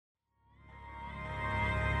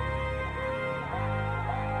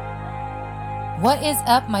What is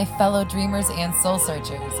up, my fellow dreamers and soul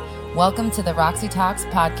searchers? Welcome to the Roxy Talks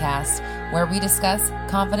podcast, where we discuss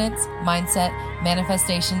confidence, mindset,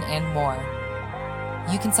 manifestation, and more.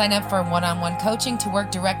 You can sign up for one-on-one coaching to work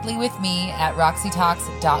directly with me at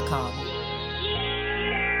roxytalks.com.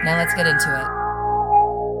 Now let's get into it.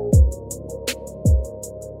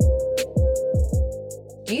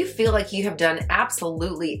 Do you feel like you have done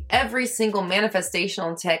absolutely every single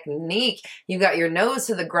manifestational technique? You got your nose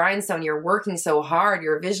to the grindstone, you're working so hard,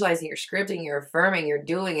 you're visualizing, you're scripting, you're affirming, you're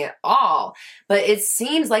doing it all, but it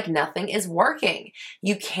seems like nothing is working.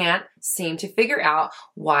 You can't seem to figure out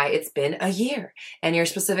why it's been a year and your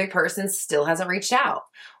specific person still hasn't reached out.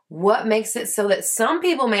 What makes it so that some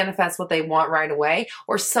people manifest what they want right away,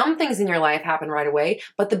 or some things in your life happen right away,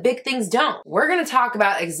 but the big things don't? We're going to talk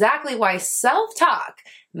about exactly why self-talk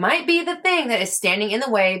might be the thing that is standing in the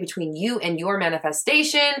way between you and your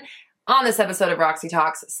manifestation on this episode of Roxy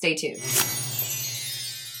Talks. Stay tuned.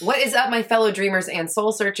 What is up, my fellow dreamers and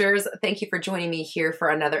soul searchers? Thank you for joining me here for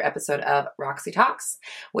another episode of Roxy Talks,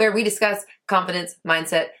 where we discuss confidence,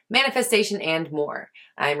 mindset, manifestation, and more.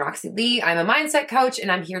 I'm Roxy Lee. I'm a mindset coach,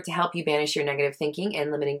 and I'm here to help you banish your negative thinking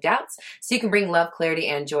and limiting doubts so you can bring love, clarity,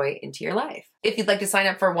 and joy into your life. If you'd like to sign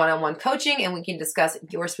up for one-on-one coaching and we can discuss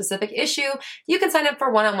your specific issue, you can sign up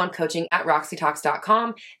for one-on-one coaching at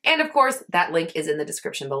roxytalks.com. And of course, that link is in the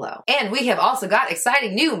description below. And we have also got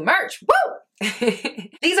exciting new merch. Woo!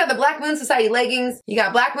 These are the Black Moon Society leggings. You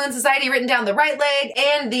got Black Moon Society written down the right leg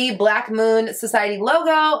and the Black Moon Society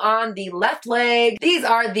logo on the left leg. These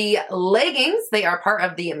are the leggings. They are part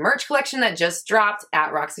of the merch collection that just dropped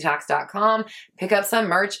at roxytalks.com. Pick up some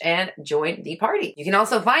merch and join the party. You can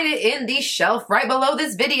also find it in the shelf right below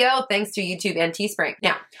this video, thanks to YouTube and Teespring.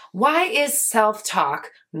 Now, why is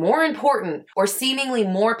self-talk more important or seemingly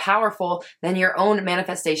more powerful than your own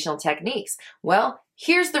manifestational techniques? Well,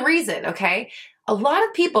 here's the reason, okay? A lot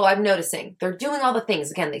of people I'm noticing, they're doing all the things.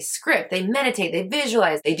 Again, they script, they meditate, they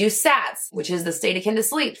visualize, they do SATs, which is the state akin to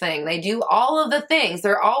sleep thing. They do all of the things.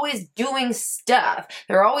 They're always doing stuff.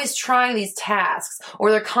 They're always trying these tasks, or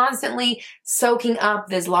they're constantly soaking up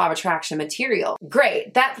this law of attraction material.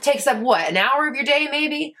 Great. That takes up what? An hour of your day,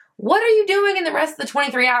 maybe? What are you doing in the rest of the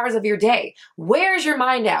 23 hours of your day? Where's your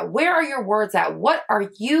mind at? Where are your words at? What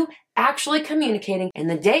are you actually communicating in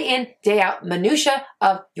the day in, day out minutia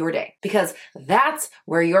of your day? Because that's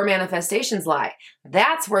where your manifestations lie.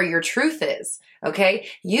 That's where your truth is, okay?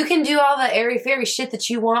 You can do all the airy-fairy shit that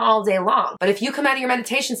you want all day long, but if you come out of your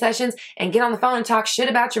meditation sessions and get on the phone and talk shit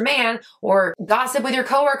about your man or gossip with your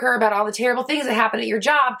coworker about all the terrible things that happen at your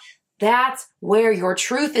job, that's where your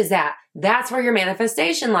truth is at. That's where your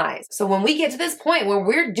manifestation lies. So when we get to this point where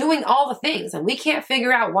we're doing all the things and we can't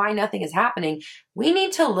figure out why nothing is happening, we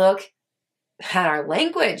need to look at our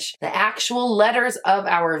language, the actual letters of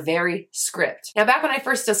our very script. Now, back when I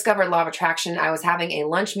first discovered law of attraction, I was having a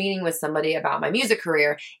lunch meeting with somebody about my music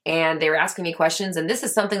career, and they were asking me questions, and this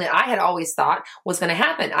is something that I had always thought was going to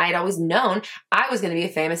happen. I had always known I was going to be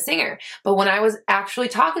a famous singer. But when I was actually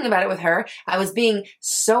talking about it with her, I was being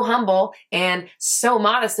so humble and so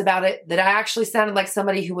modest about it that I actually sounded like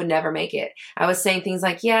somebody who would never make it. I was saying things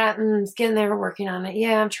like, yeah, it's getting there, we're working on it.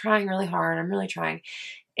 Yeah, I'm trying really hard. I'm really trying.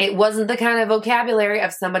 It wasn't the kind of vocabulary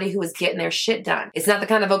of somebody who was getting their shit done. It's not the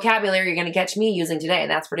kind of vocabulary you're going to catch me using today, and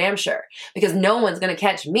that's for damn sure. Because no one's going to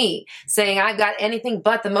catch me saying I've got anything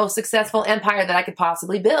but the most successful empire that I could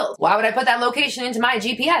possibly build. Why would I put that location into my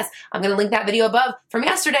GPS? I'm going to link that video above from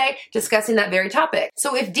yesterday discussing that very topic.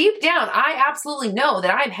 So if deep down I absolutely know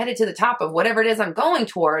that I'm headed to the top of whatever it is I'm going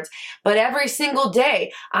towards, but every single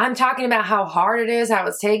day I'm talking about how hard it is, how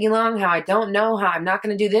it's taking long, how I don't know, how I'm not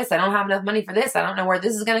going to do this, I don't have enough money for this, I don't know where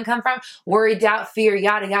this is going to come from, worry, doubt, fear,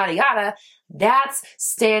 yada, yada, yada. That's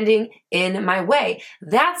standing in my way.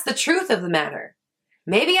 That's the truth of the matter.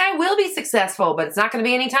 Maybe I will be successful, but it's not going to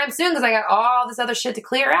be anytime soon because I got all this other shit to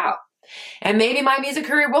clear out. And maybe my music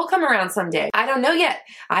career will come around someday. I don't know yet.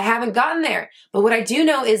 I haven't gotten there. But what I do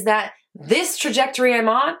know is that this trajectory I'm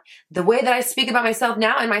on, the way that I speak about myself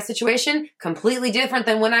now in my situation, completely different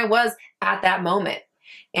than when I was at that moment.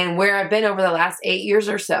 And where I've been over the last 8 years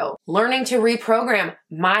or so, learning to reprogram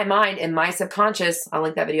my mind and my subconscious, I'll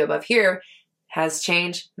link that video above here, has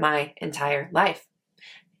changed my entire life.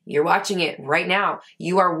 You're watching it right now.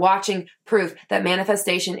 You are watching proof that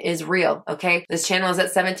manifestation is real, okay? This channel is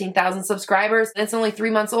at 17,000 subscribers, and it's only 3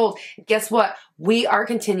 months old. Guess what? We are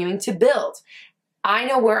continuing to build. I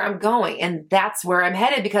know where I'm going, and that's where I'm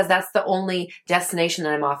headed because that's the only destination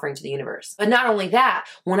that I'm offering to the universe. But not only that,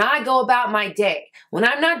 when I go about my day, when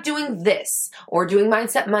I'm not doing this or doing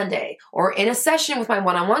Mindset Monday or in a session with my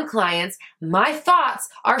one-on-one clients, my thoughts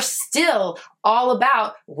are still all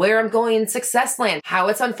about where I'm going in success land, how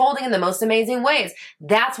it's unfolding in the most amazing ways.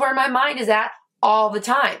 That's where my mind is at all the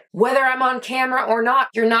time. Whether I'm on camera or not,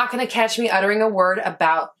 you're not going to catch me uttering a word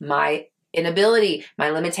about my inability, my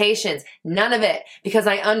limitations, none of it, because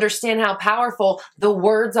I understand how powerful the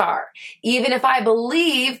words are. Even if I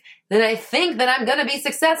believe, then I think that I'm going to be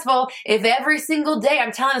successful if every single day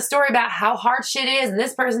I'm telling a story about how hard shit is and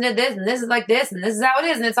this person did this and this is like this and this is how it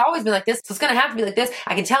is and it's always been like this, so it's going to have to be like this.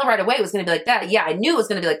 I can tell right away it was going to be like that. Yeah, I knew it was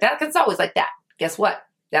going to be like that because it's always like that. Guess what?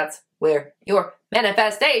 That's where your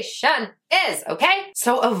manifestation is, okay?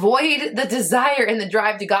 So avoid the desire and the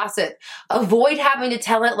drive to gossip. Avoid having to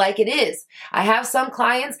tell it like it is. I have some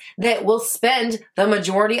clients that will spend the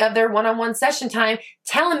majority of their one-on-one session time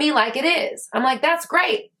telling me like it is. I'm like, that's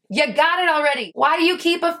great. You got it already. Why do you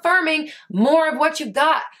keep affirming more of what you've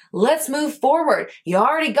got? Let's move forward. You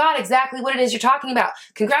already got exactly what it is you're talking about.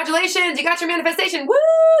 Congratulations, you got your manifestation. Woo,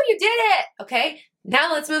 you did it. Okay?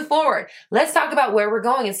 Now let's move forward. Let's talk about where we're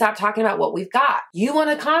going and stop talking about what we've got. You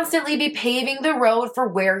want to constantly be paving the road for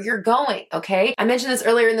where you're going, okay? I mentioned this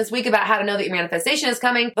earlier in this week about how to know that your manifestation is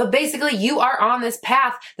coming, but basically you are on this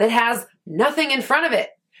path that has nothing in front of it,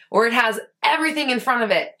 or it has everything in front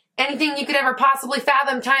of it. Anything you could ever possibly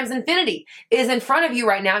fathom times infinity is in front of you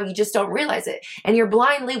right now. You just don't realize it. And you're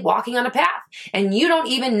blindly walking on a path. And you don't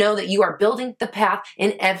even know that you are building the path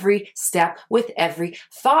in every step with every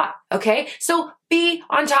thought. Okay? So be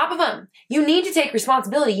on top of them. You need to take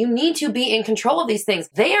responsibility. You need to be in control of these things.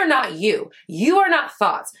 They are not you. You are not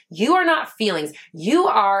thoughts. You are not feelings. You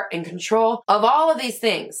are in control of all of these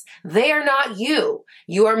things. They are not you.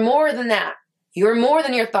 You are more than that. You're more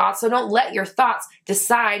than your thoughts, so don't let your thoughts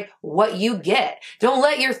decide what you get. Don't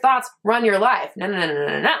let your thoughts run your life. No, no, no, no,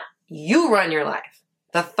 no, no. You run your life.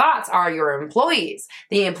 The thoughts are your employees.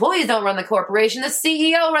 The employees don't run the corporation. The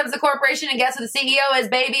CEO runs the corporation, and guess who the CEO is,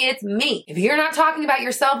 baby? It's me. If you're not talking about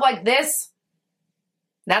yourself like this,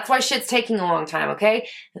 that's why shit's taking a long time, okay?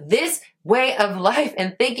 This way of life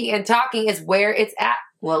and thinking and talking is where it's at.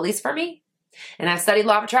 Well, at least for me. And I've studied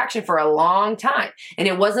law of attraction for a long time. And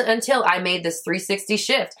it wasn't until I made this 360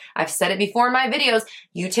 shift. I've said it before in my videos.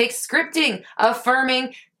 You take scripting,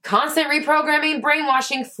 affirming, constant reprogramming,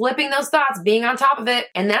 brainwashing, flipping those thoughts, being on top of it.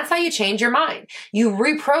 And that's how you change your mind. You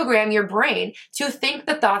reprogram your brain to think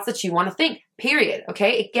the thoughts that you want to think. Period.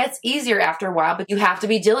 Okay? It gets easier after a while, but you have to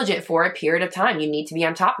be diligent for a period of time. You need to be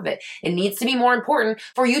on top of it. It needs to be more important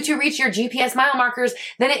for you to reach your GPS mile markers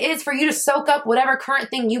than it is for you to soak up whatever current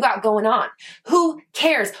thing you got going on. Who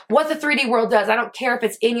cares what the 3D world does? I don't care if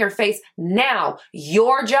it's in your face now.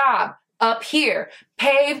 Your job up here,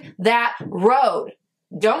 pave that road.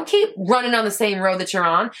 Don't keep running on the same road that you're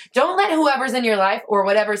on. Don't let whoever's in your life or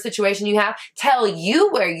whatever situation you have tell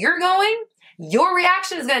you where you're going. Your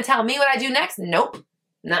reaction is going to tell me what I do next. Nope.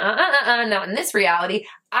 Not in this reality.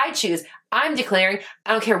 I choose. I'm declaring.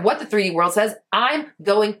 I don't care what the 3D world says. I'm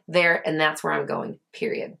going there, and that's where I'm going,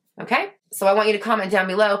 period. Okay? So I want you to comment down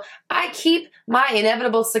below. I keep my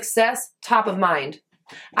inevitable success top of mind.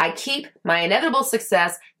 I keep my inevitable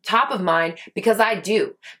success top of mind because I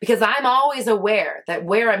do. Because I'm always aware that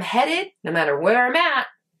where I'm headed, no matter where I'm at,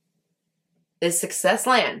 is success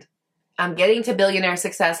land. I'm getting to billionaire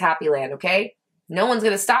success happy land, okay? No one's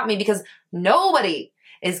going to stop me because nobody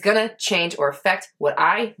is going to change or affect what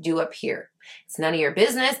I do up here. It's none of your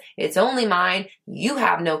business. It's only mine. You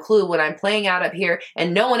have no clue what I'm playing out up here,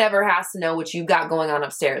 and no one ever has to know what you've got going on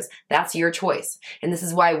upstairs. That's your choice. And this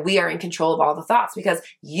is why we are in control of all the thoughts, because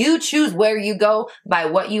you choose where you go by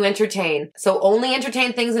what you entertain. So only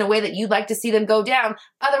entertain things in a way that you'd like to see them go down.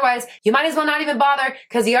 Otherwise, you might as well not even bother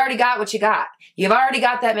because you already got what you got. You've already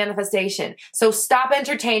got that manifestation. So stop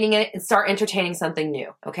entertaining it and start entertaining something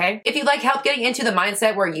new, okay? If you'd like help getting into the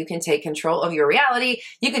mindset where you can take control of your reality,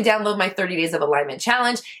 you can download my 30 Days of Alignment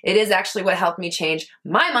Challenge. It is actually what helped me change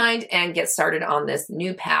my mind and get started on this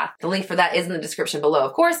new path. The link for that is in the description below,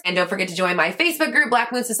 of course. And don't forget to join my Facebook group,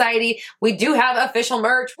 Black Moon Society. We do have official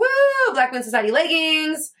merch. Woo! Black Moon Society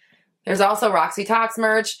leggings. There's also Roxy Talks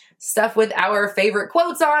merch. stuff with our favorite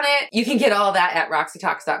quotes on it. You can get all that at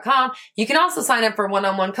RoxyTalks.com. You can also sign up for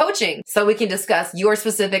one-on-one coaching so we can discuss your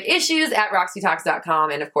specific issues at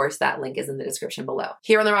RoxyTalks.com. And of course, that link is in the description below.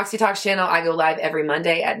 Here on the Roxy Talks channel, I go live every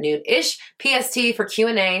Monday at noon-ish PST for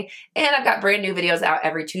Q&A. And I've got brand new videos out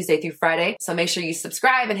every Tuesday through Friday. So make sure you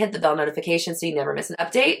subscribe and hit the bell notification so you never miss an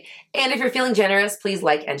update. And if you're feeling generous, please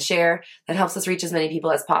like and share. That helps us reach as many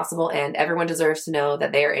people as possible. And everyone deserves to know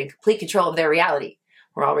that they are in complete control of their reality.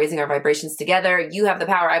 We're all raising our vibrations together. You have the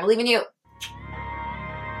power. I believe in you.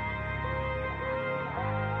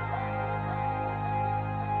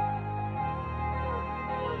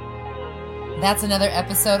 That's another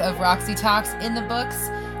episode of Roxy Talks in the books.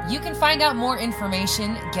 You can find out more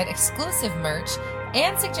information, get exclusive merch,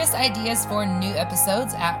 and suggest ideas for new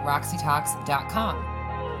episodes at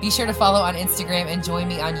RoxyTalks.com. Be sure to follow on Instagram and join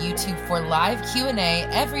me on YouTube for live Q&A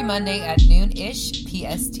every Monday at noon-ish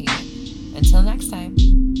PST. Until next time.